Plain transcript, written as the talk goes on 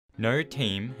No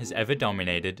team has ever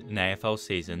dominated an AFL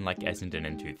season like Essendon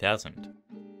in 2000.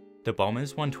 The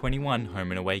Bombers won 21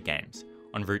 home and away games,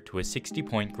 en route to a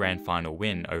 60-point grand final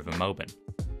win over Melbourne.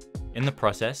 In the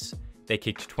process, they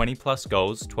kicked 20 plus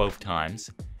goals 12 times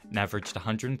and averaged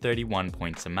 131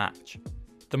 points a match.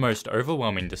 The most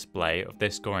overwhelming display of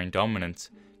their scoring dominance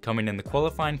coming in the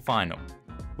qualifying final,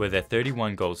 where their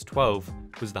 31 goals 12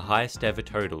 was the highest ever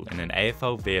total in an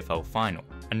AFL-VFL final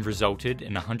and resulted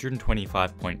in a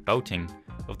 125-point belting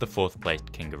of the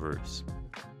 4th-placed Kangaroos.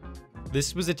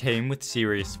 This was a team with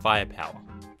serious firepower.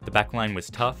 The backline was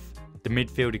tough, the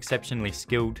midfield exceptionally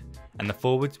skilled, and the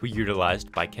forwards were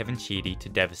utilised by Kevin Sheedy to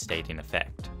devastating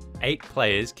effect. 8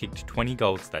 players kicked 20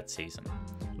 goals that season,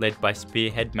 led by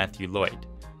spearhead Matthew Lloyd,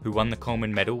 who won the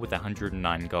Coleman Medal with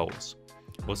 109 goals,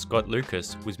 while Scott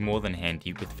Lucas was more than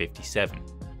handy with 57.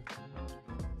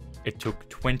 It took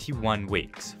 21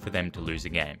 weeks for them to lose a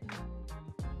game.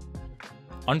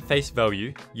 On face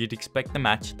value, you'd expect the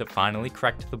match that finally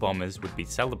cracked the Bombers would be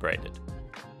celebrated.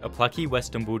 A plucky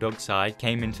Western Bulldogs side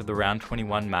came into the round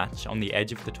 21 match on the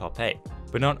edge of the top 8,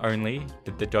 but not only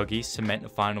did the Doggies cement a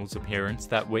finals appearance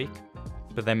that week,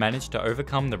 but they managed to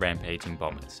overcome the rampaging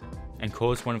Bombers and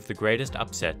cause one of the greatest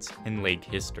upsets in league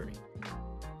history.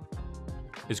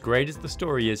 As great as the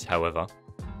story is, however,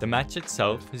 the match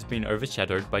itself has been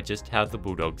overshadowed by just how the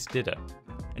Bulldogs did it,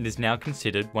 and is now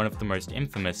considered one of the most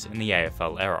infamous in the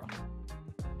AFL era.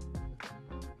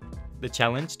 The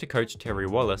challenge to coach Terry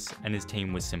Wallace and his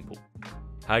team was simple.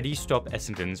 How do you stop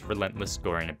Essendon's relentless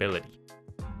scoring ability?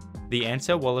 The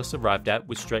answer Wallace arrived at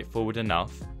was straightforward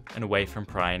enough and away from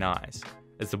prying eyes,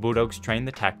 as the Bulldogs trained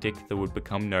the tactic that would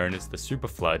become known as the Super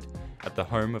Flood at the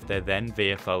home of their then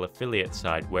VFL affiliate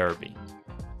side Werribee.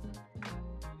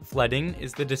 Flooding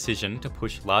is the decision to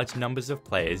push large numbers of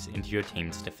players into your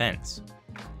team's defence.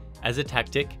 As a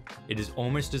tactic, it is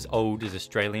almost as old as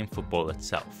Australian football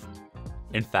itself.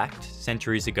 In fact,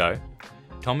 centuries ago,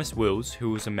 Thomas Wills,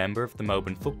 who was a member of the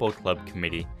Melbourne Football Club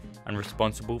committee and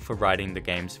responsible for writing the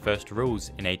game's first rules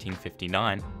in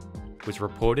 1859, was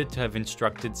reported to have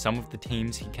instructed some of the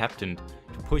teams he captained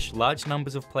to push large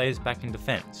numbers of players back in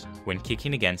defence when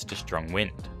kicking against a strong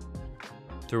wind.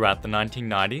 Throughout the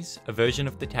 1990s, a version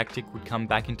of the tactic would come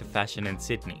back into fashion in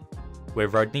Sydney, where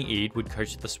Rodney Eade would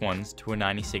coach the Swans to a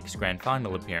 96 grand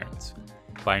final appearance,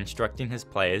 by instructing his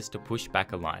players to push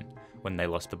back a line when they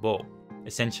lost the ball,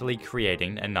 essentially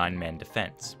creating a 9-man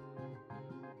defence.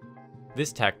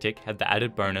 This tactic had the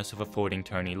added bonus of affording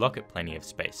Tony Lockett plenty of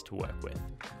space to work with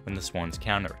when the Swans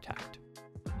counter-attacked.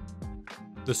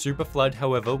 The Super Flood,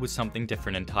 however, was something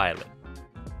different entirely.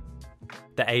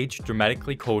 The Age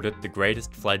dramatically called it the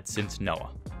greatest flood since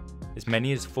Noah. As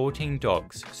many as 14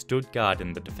 dogs stood guard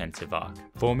in the defensive arc,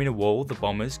 forming a wall the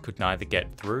Bombers could neither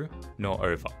get through nor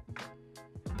over.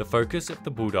 The focus of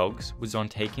the Bulldogs was on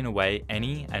taking away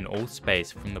any and all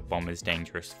space from the Bombers'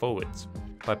 dangerous forwards,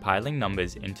 by piling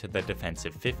numbers into the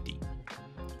defensive 50.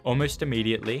 Almost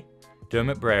immediately,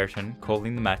 Dermot Brereton,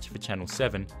 calling the match for Channel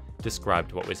 7,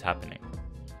 described what was happening.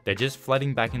 They're just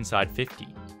flooding back inside 50.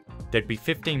 There'd be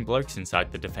 15 blokes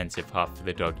inside the defensive half for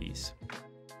the Doggies.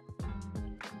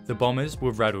 The Bombers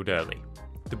were rattled early.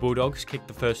 The Bulldogs kicked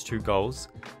the first 2 goals,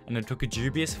 and it took a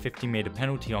dubious 50-metre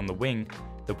penalty on the wing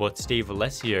that brought Steve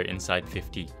Alessio inside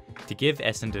 50 to give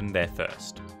Essendon their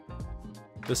first.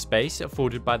 The space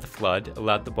afforded by the flood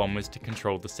allowed the Bombers to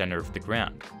control the centre of the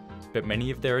ground, but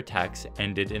many of their attacks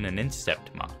ended in an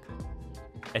intercept mark.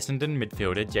 Essendon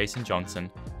midfielder Jason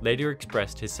Johnson later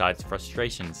expressed his side's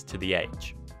frustrations to The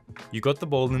Age. "You got the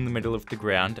ball in the middle of the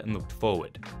ground and looked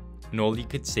forward, and all you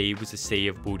could see was a sea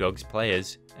of Bulldogs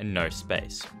players and no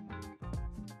space."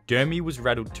 Dermy was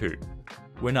rattled too.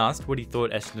 When asked what he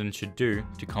thought Essendon should do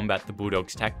to combat the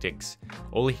Bulldogs' tactics,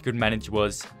 all he could manage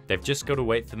was, "They've just got to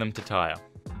wait for them to tire."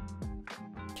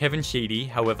 Kevin Sheedy,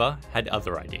 however, had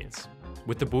other ideas.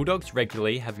 With the Bulldogs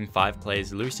regularly having 5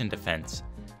 players loose in defence,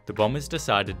 the Bombers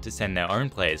decided to send their own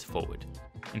players forward,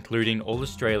 including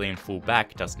All-Australian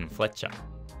full-back Dustin Fletcher,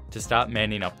 to start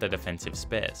manning up the defensive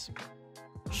spares.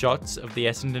 Shots of the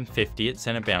Essendon 50 at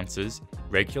centre bouncers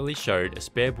regularly showed a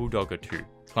spare Bulldog or 2,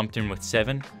 clumped in with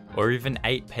 7 or even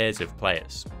 8 pairs of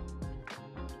players.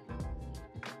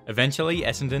 Eventually,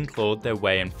 Essendon clawed their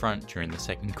way in front during the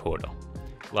second quarter,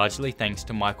 largely thanks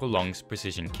to Michael Long's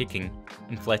precision kicking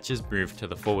and Fletcher's move to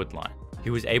the forward line. He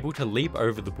was able to leap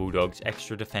over the Bulldogs'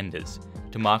 extra defenders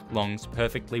to mark Long's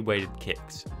perfectly weighted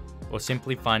kicks, or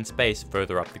simply find space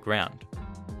further up the ground,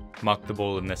 mark the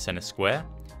ball in the centre square,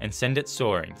 and send it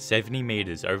soaring 70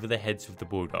 metres over the heads of the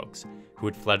Bulldogs, who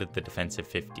had flooded the defensive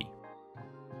 50.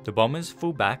 The Bombers'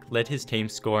 fullback led his team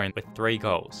scoring with 3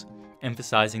 goals,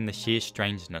 emphasising the sheer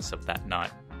strangeness of that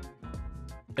night.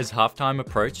 As halftime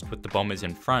approached with the Bombers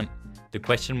in front, the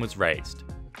question was raised: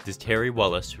 does Terry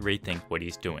Wallace rethink what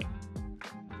he's doing?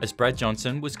 As Brad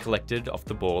Johnson was collected off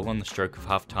the ball on the stroke of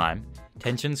halftime,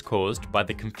 tensions caused by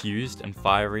the confused and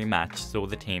fiery match saw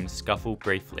the teams scuffle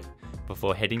briefly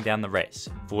before heading down the race,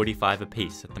 45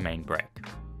 apiece at the main break.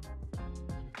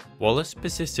 Wallace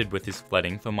persisted with his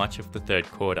flooding for much of the third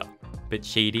quarter, but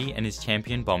Sheedy and his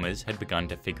champion Bombers had begun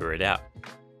to figure it out,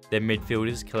 their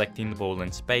midfielders collecting the ball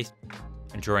in space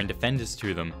and drawing defenders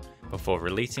to them before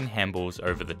releasing handballs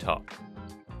over the top.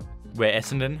 Where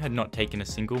Essendon had not taken a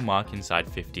single mark inside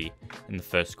 50 in the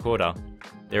first quarter,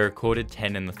 they recorded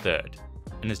 10 in the third,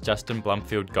 and as Justin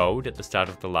Blumfield goaled at the start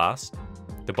of the last,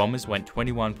 the Bombers went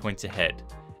 21 points ahead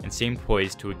and seemed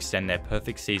poised to extend their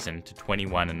perfect season to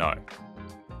 21-0.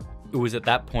 It was at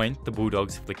that point the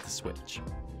Bulldogs flicked the switch.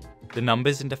 The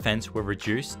numbers in defence were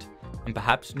reduced, and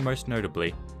perhaps most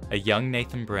notably, a young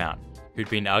Nathan Brown, who'd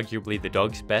been arguably the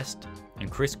Dogs' best,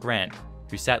 and Chris Grant,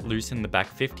 who sat loose in the back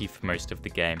 50 for most of the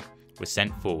game, was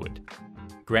sent forward.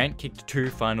 Grant kicked 2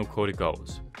 final quarter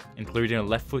goals, including a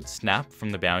left foot snap from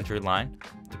the boundary line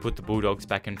to put the Bulldogs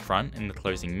back in front in the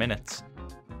closing minutes,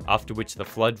 after which the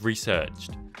flood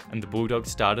resurged, and the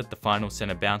Bulldogs started the final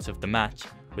centre bounce of the match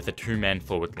with a 2-man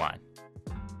forward line.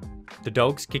 The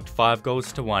Dogs kicked 5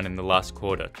 goals to 1 in the last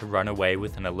quarter to run away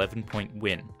with an 11-point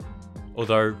win,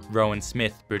 although Rowan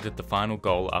Smith booted the final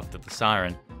goal after the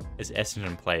siren, as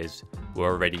Essendon players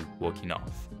were already walking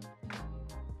off.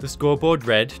 The scoreboard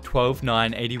read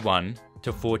 12-9-81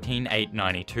 to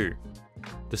 14-8-92.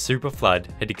 The super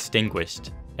flood had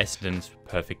extinguished Essendon's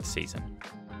perfect season.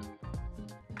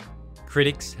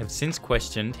 Critics have since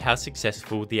questioned how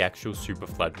successful the actual super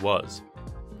flood was.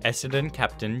 Essendon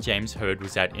captain James Hird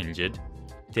was out injured,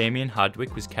 Damien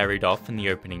Hardwick was carried off in the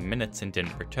opening minutes and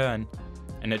didn't return,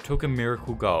 and it took a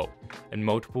miracle goal and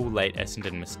multiple late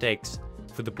Essendon mistakes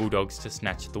for the Bulldogs to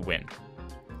snatch the win.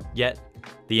 Yet,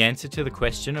 the answer to the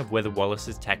question of whether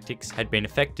Wallace's tactics had been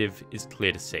effective is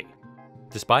clear to see.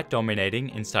 Despite dominating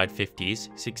inside 50s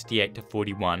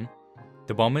 68-41,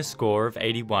 the Bombers' score of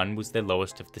 81 was their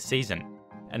lowest of the season,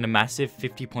 and a massive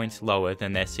 50 points lower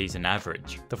than their season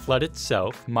average. The flood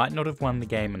itself might not have won the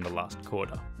game in the last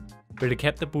quarter, but it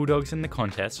kept the Bulldogs in the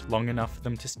contest long enough for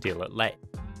them to steal it late.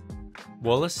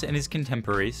 Wallace and his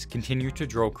contemporaries continue to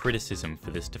draw criticism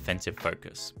for this defensive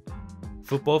focus.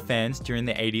 Football fans during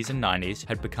the 80s and 90s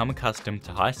had become accustomed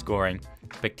to high-scoring,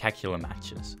 spectacular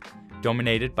matches,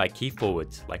 dominated by key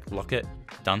forwards like Lockett,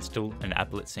 Dunstall and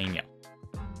Ablett Sr.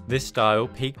 This style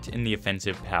peaked in the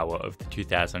offensive power of the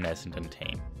 2000 Essendon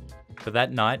team. But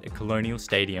that night at Colonial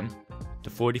Stadium, the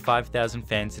 45,000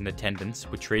 fans in attendance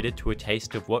were treated to a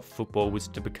taste of what football was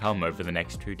to become over the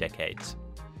next 2 decades.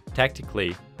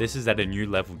 Tactically, this is at a new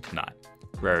level tonight,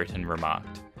 Raritan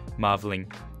remarked,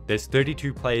 marvelling, "There's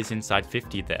 32 players inside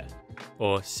 50 there,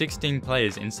 or 16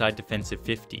 players inside defensive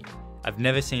 50. I've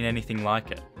never seen anything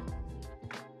like it."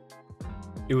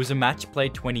 It was a match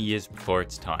played 20 years before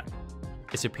its time,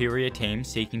 a superior team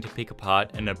seeking to pick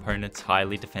apart an opponent's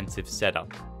highly defensive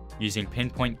setup, using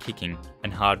pinpoint kicking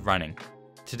and hard running.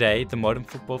 Today, the modern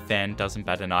football fan doesn't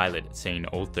bat an eyelid at seeing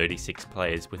all 36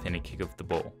 players within a kick of the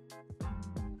ball.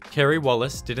 Terry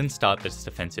Wallace didn't start this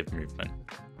defensive movement,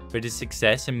 but his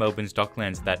success in Melbourne's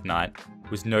Docklands that night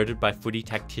was noted by footy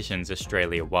tacticians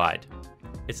Australia-wide,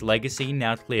 its legacy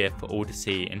now clear for all to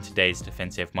see in today's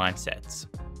defensive mindsets.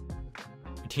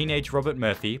 Teenage Robert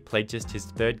Murphy played just his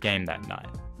 3rd game that night,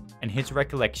 and his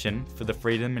recollection for the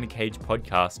Freedom in a Cage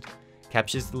podcast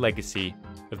captures the legacy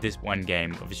of this one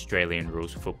game of Australian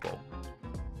rules football.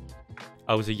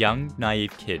 "I was a young,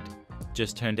 naive kid,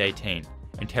 just turned 18,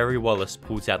 and Terry Wallace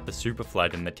pulls out the super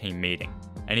flood in the team meeting,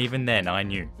 and even then I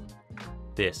knew,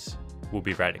 this will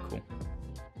be radical."